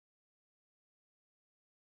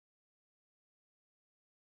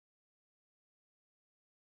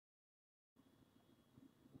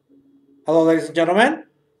Hello, ladies and gentlemen.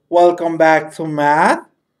 Welcome back to math.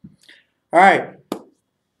 All right.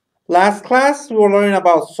 Last class, we were learning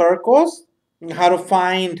about circles and how to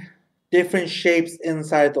find different shapes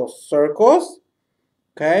inside those circles.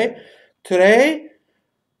 Okay. Today,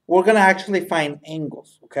 we're going to actually find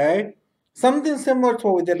angles. Okay. Something similar to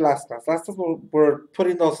what we did last class. Last class, we're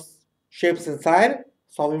putting those shapes inside,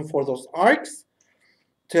 solving for those arcs.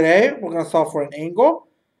 Today, we're going to solve for an angle.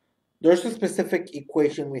 There's a specific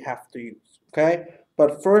equation we have to use. Okay.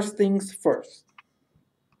 But first things first.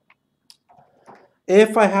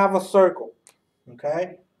 If I have a circle,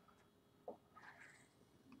 okay,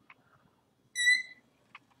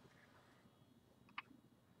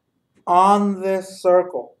 on this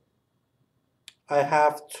circle, I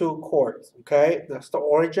have two chords, okay? That's the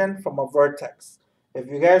origin from a vertex. If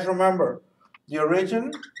you guys remember, the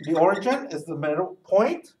origin is the middle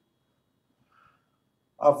point.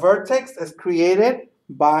 A vertex is created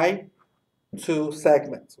by two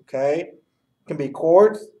segments, okay? It can be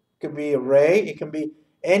chords, it can be a ray, it can be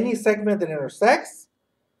any segment that intersects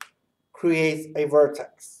creates a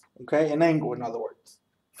vertex, okay? An angle, in other words.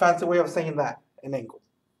 Fancy way of saying that, an angle.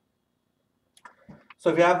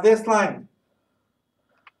 So if you have this line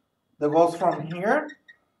that goes from here,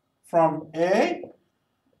 from A,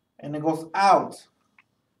 and it goes out,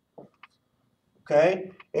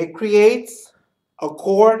 okay? It creates a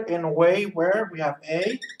chord in a way where we have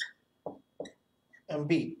A and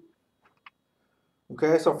B.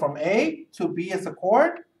 Okay, so from A to B is a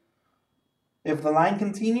chord. If the line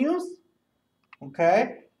continues,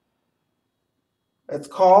 okay, it's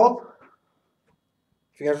called,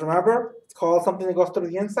 if you guys remember, it's called something that goes through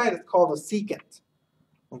the inside, it's called a secant.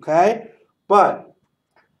 Okay, but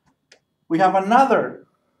we have another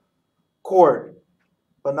chord,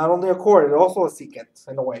 but not only a chord, it's also a secant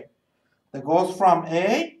in a way. That goes from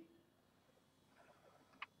A,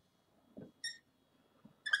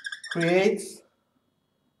 creates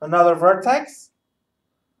another vertex,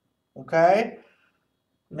 okay,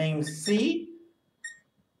 named C.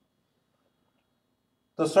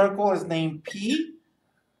 The circle is named P,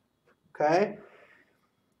 okay.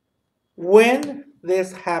 When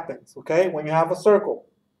this happens, okay, when you have a circle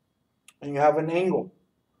and you have an angle,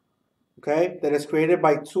 okay, that is created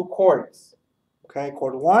by two chords, okay,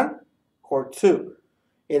 chord 1, chord 2,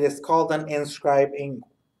 it is called an inscribed angle,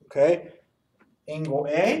 okay. Angle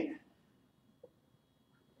A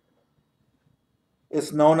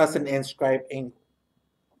is known as an inscribed angle.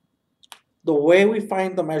 The way we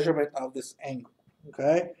find the measurement of this angle,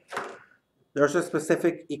 okay, there's a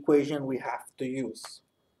specific equation we have to use,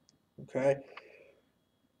 okay.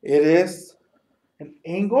 It is an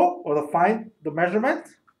angle, or find the measurement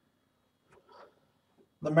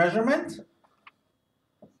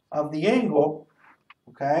of the angle,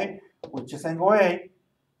 okay, which is angle A,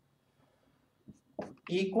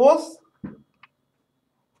 equals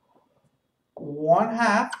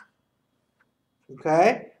 1/2,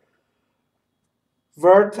 okay,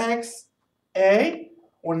 vertex A,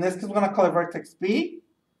 or in this case we're going to call it vertex B,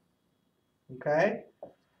 okay,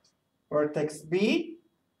 vertex B,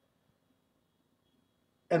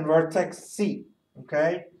 and vertex C,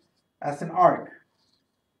 okay, as an arc.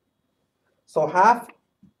 So half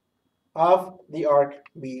of the arc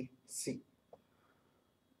BC.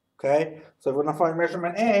 Okay, so we're going to find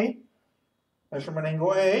measurement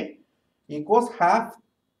angle A equals half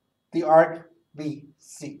the arc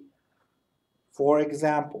BC. For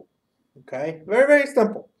example, okay, very, very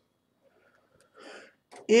simple.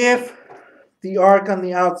 If the arc on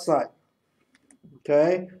the outside,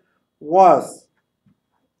 okay, was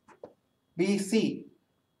BC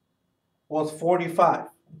was 45,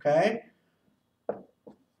 okay,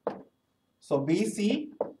 so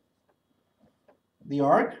BC, the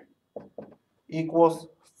arc, equals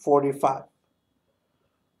 45.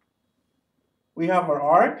 We have our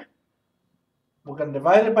arc. We're going to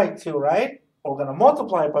divide it by 2, right? Or we're going to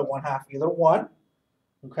multiply it by 1/2, either one.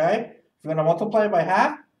 Okay? If you're going to multiply it by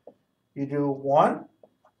half, you do 1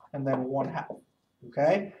 and then 1/2.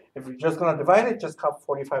 Okay? If you're just going to divide it, just cut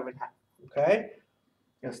 45 in half. Okay?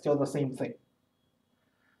 It's still the same thing.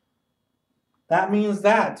 That means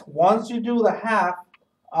that once you do the half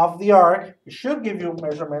of the arc, it should give you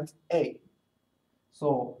measurement A.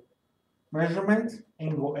 So measurement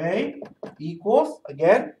angle A equals,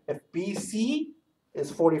 again, if BC is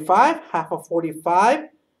 45, half of 45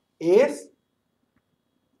 is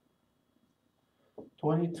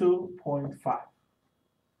 22.5.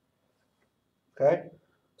 Okay,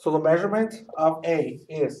 so the measurement of A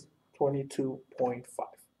is 22.5.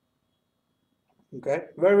 Okay,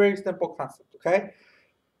 very, very simple concept. Okay,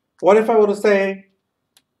 what if I were to say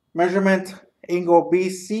measurement angle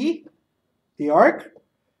BC the arc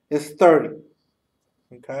is 30.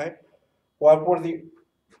 Okay, what would the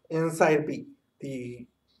inside be? The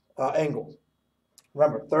angle.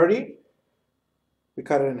 Remember, 30, we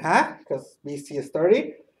cut it in half because BC is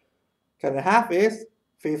 30. Cut it in half is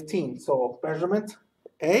 15. So measurement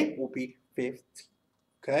A will be 15.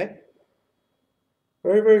 Okay,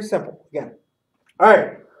 very, very simple. Again, all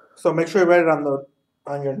right. So make sure you write it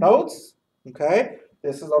on your notes. Okay,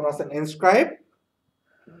 this is known as an inscribed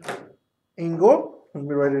angle. Let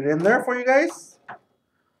me write it in there for you guys.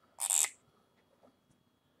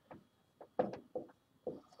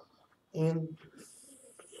 Inscribed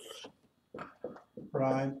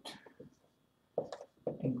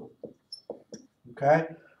angle. Okay,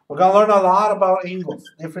 we're gonna learn a lot about angles,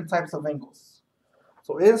 different types of angles.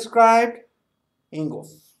 So inscribed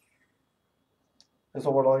angles. That's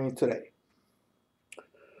what we're learning today.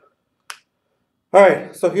 All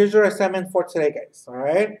right, so here's your assignment for today, guys. All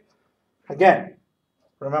right, again,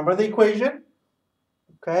 remember the equation.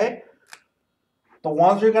 Okay, the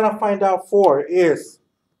ones you're gonna find out for is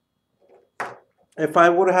if I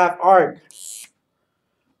would have arc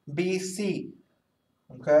BC.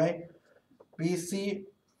 Okay, BC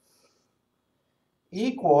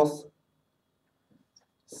equals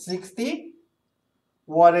 60.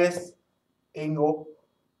 What is angle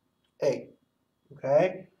A?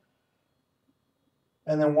 Okay,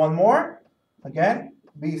 and then one more. Again,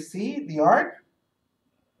 BC, the arc,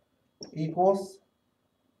 equals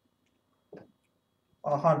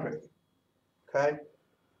 100. Okay,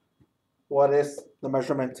 what is the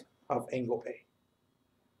measurement of angle A?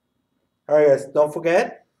 All right, guys, don't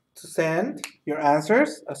forget to send your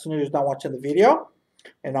answers as soon as you're done watching the video,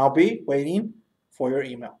 and I'll be waiting for your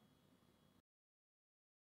email.